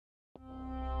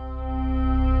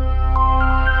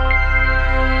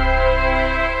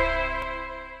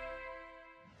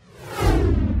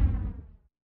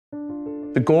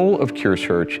The goal of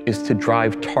CureSearch is to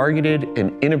drive targeted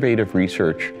and innovative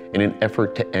research in an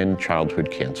effort to end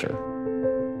childhood cancer.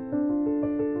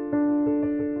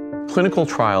 Clinical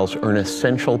trials are an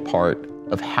essential part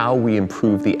of how we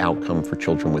improve the outcome for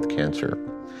children with cancer.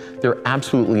 They're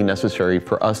absolutely necessary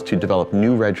for us to develop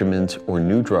new regimens or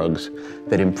new drugs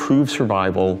that improve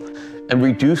survival and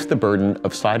reduce the burden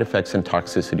of side effects and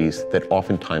toxicities that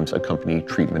oftentimes accompany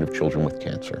treatment of children with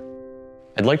cancer.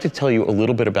 I'd like to tell you a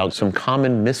little bit about some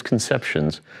common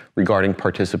misconceptions regarding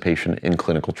participation in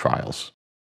clinical trials.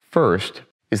 First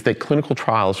is that clinical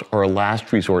trials are a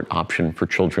last resort option for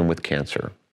children with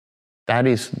cancer. That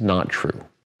is not true.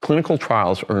 Clinical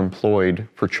trials are employed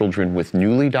for children with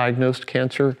newly diagnosed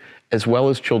cancer, as well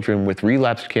as children with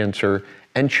relapsed cancer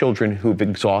and children who've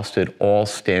exhausted all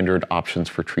standard options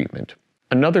for treatment.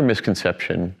 Another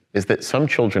misconception is that some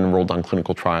children enrolled on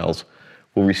clinical trials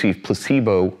will receive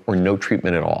placebo or no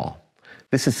treatment at all.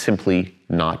 This is simply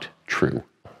not true.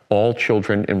 All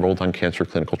children enrolled on cancer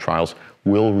clinical trials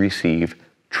will receive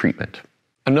treatment.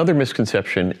 Another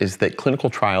misconception is that clinical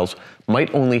trials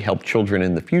might only help children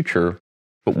in the future,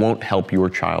 but won't help your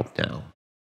child now.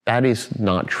 That is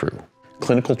not true.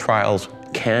 Clinical trials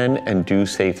can and do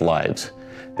save lives.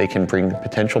 They can bring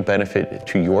potential benefit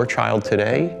to your child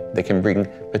today. They can bring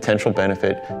potential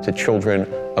benefit to children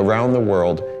around the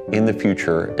world in the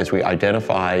future as we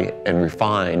identify and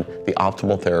refine the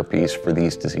optimal therapies for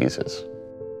these diseases.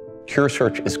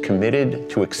 CureSearch is committed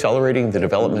to accelerating the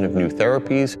development of new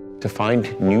therapies to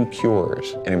find new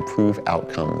cures and improve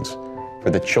outcomes for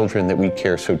the children that we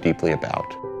care so deeply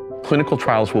about. Clinical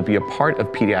trials will be a part of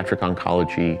pediatric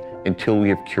oncology until we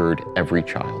have cured every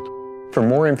child. For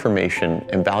more information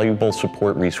and valuable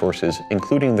support resources,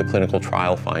 including the Clinical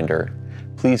Trial Finder,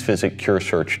 please visit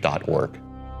curesearch.org.